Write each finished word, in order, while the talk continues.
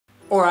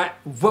Alright,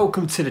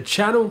 welcome to the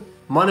channel.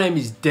 My name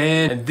is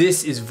Dan and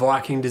this is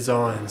Viking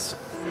Designs.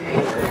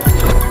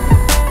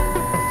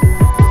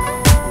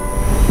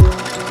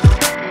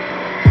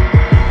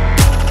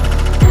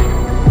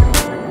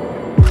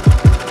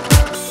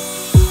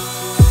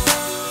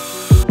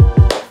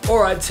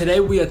 Alright, today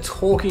we are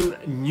talking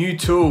new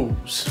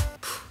tools.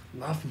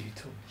 Love new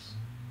tools.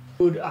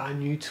 Good are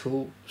new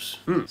tools.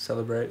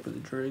 Celebrate with a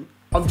drink.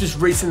 I've just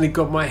recently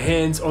got my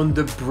hands on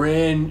the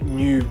brand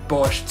new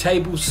BOSCH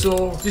table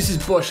saw. This is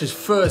BOSCH's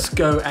first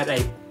go at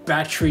a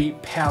battery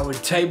powered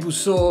table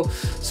saw,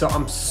 so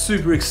I'm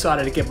super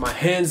excited to get my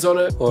hands on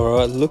it. All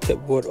right, look at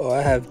what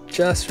I have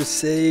just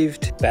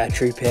received.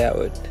 Battery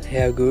powered,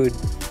 how good.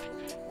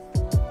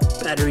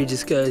 Battery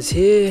just goes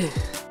here.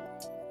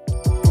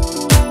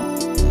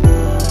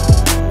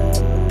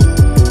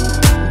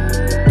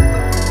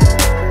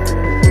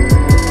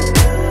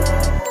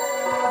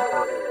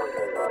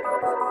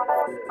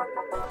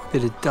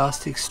 Bit of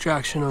dust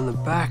extraction on the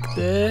back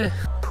there.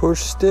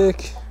 Push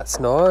stick, that's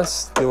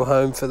nice. Little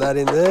home for that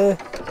in there.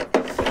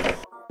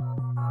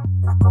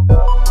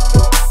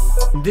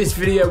 In this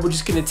video, we're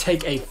just gonna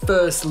take a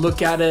first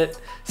look at it,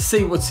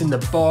 see what's in the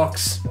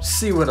box,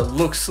 see what it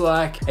looks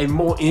like. A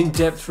more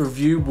in-depth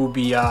review will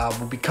be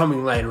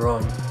coming later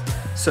on,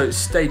 so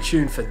stay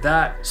tuned for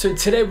that. So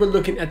today we're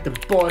looking at the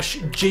BOSCH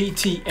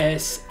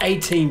GTS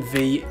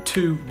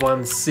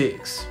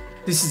 18V216.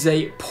 This is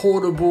a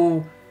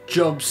portable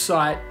job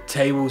site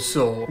table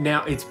saw.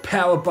 Now it's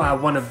powered by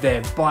one of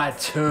their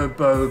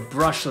bi-turbo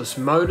brushless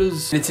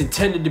motors, and it's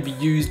intended to be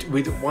used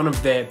with one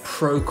of their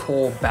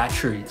Pro-Core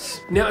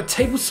batteries. Now a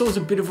table saw is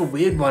a bit of a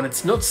weird one.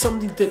 It's not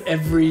something that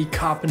every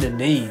carpenter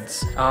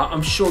needs.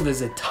 I'm sure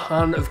there's a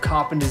ton of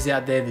carpenters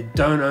out there that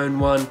don't own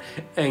one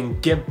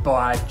and get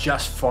by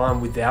just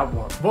fine without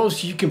one.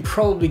 Whilst you can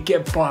probably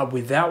get by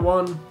without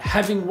one,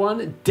 having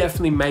one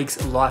definitely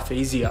makes life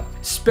easier,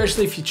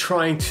 especially if you're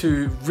trying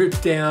to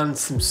rip down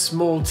some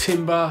small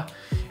timber.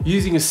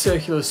 Using a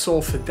circular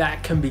saw for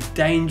that can be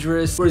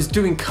dangerous, whereas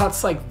doing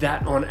cuts like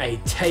that on a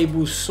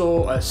table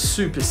saw are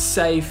super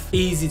safe,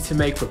 easy to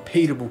make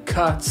repeatable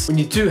cuts. When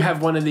you do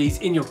have one of these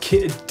in your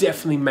kit, it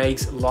definitely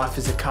makes life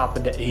as a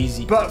carpenter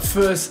easy. But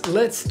first,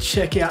 let's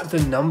check out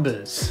the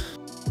numbers.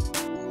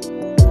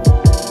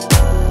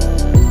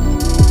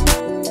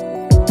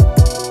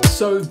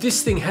 So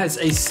this thing has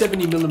a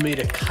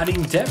 70mm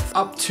cutting depth,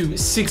 up to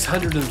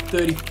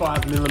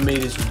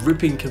 635mm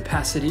ripping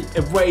capacity.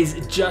 It weighs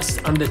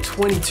just under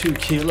 22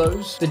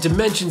 kilos. The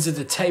dimensions of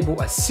the table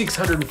are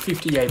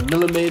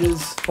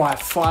 658mm by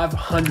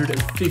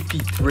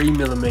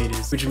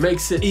 553mm, which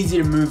makes it easy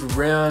to move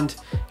around,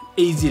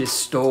 easy to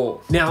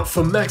store. Now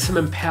for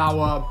maximum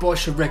power,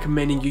 BOSCH are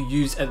recommending you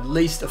use at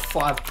least a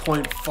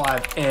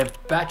 5.5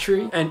 amp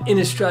battery, and in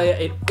Australia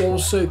it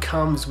also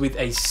comes with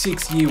a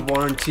 6-year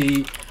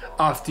warranty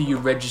after you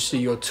register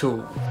your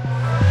tool.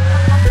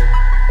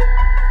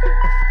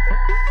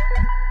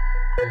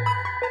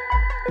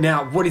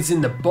 Now, what is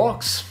in the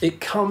box? It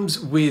comes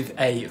with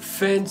a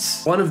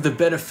fence, one of the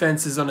better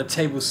fences on a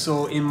table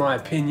saw in my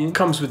opinion.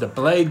 Comes with a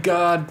blade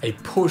guard, a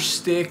push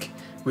stick,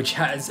 which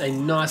has a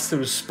nice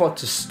little spot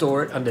to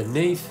store it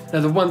underneath. Now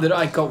the one that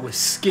I got was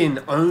skin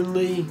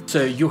only,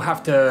 so you'll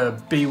have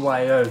to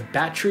BYO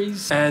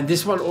batteries. And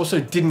this one also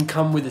didn't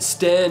come with a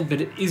stand,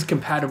 but it is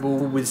compatible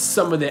with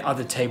some of their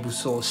other table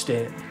saw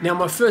stands. Now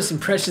my first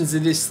impressions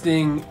of this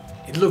thing,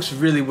 it looks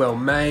really well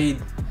made.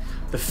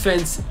 The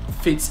fence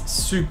fits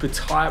super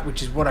tight,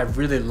 which is what I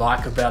really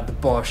like about the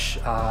BOSCH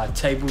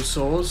table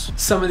saws.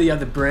 Some of the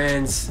other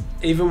brands,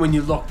 even when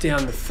you lock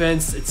down the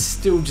fence, it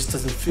still just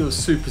doesn't feel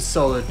super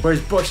solid. Whereas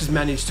BOSCH has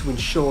managed to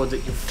ensure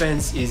that your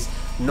fence is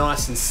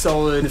nice and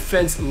solid. The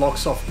fence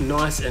locks off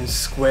nice and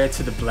square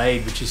to the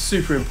blade, which is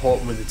super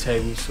important with a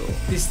table saw.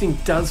 This thing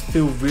does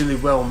feel really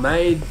well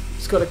made.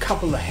 It's got a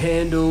couple of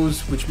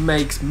handles, which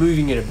makes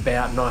moving it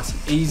about nice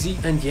and easy.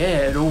 And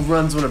yeah, it all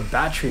runs on a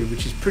battery,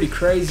 which is pretty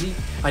crazy.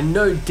 I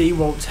know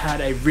DeWalt's had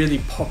a really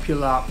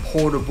popular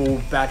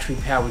portable battery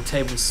powered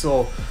table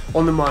saw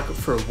on the market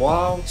for a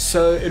while,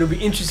 so it'll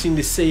be interesting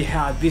to see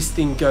how this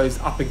thing goes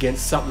up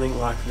against something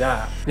like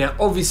that. Now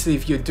obviously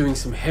if you're doing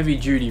some heavy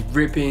duty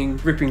ripping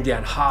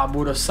down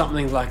hardwood or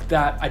something like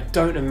that, I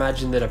don't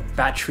imagine that a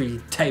battery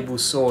table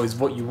saw is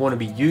what you want to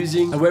be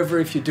using. However,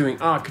 if you're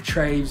doing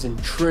architraves and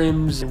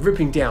trims and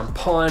ripping down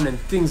pine and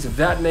things of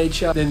that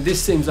nature, then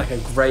this seems like a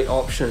great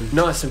option.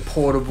 Nice and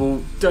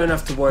portable, don't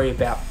have to worry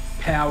about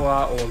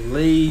power or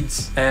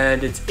leads,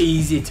 and it's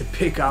easy to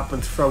pick up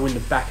and throw in the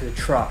back of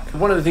the truck.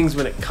 One of the things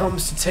when it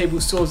comes to table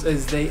saws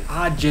is they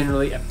are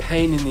generally a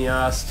pain in the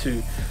ass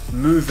to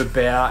move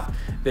about.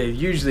 They're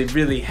usually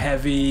really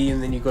heavy,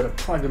 and then you've got to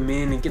plug them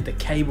in and get the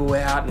cable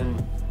out,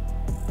 and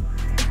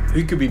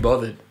who could be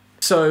bothered?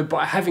 So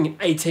by having an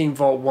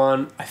 18-volt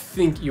one, I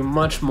think you're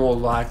much more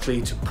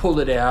likely to pull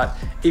it out,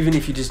 even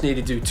if you just need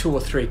to do 2 or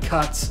 3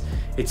 cuts.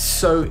 It's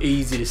so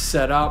easy to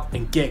set up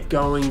and get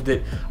going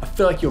that I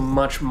feel like you're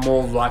much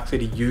more likely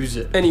to use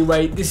it.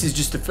 Anyway, this is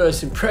just the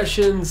first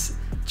impressions.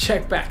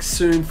 Check back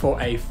soon for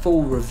a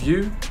full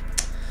review.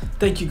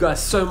 Thank you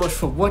guys so much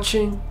for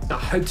watching. I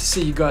hope to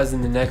see you guys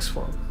in the next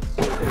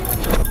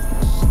one.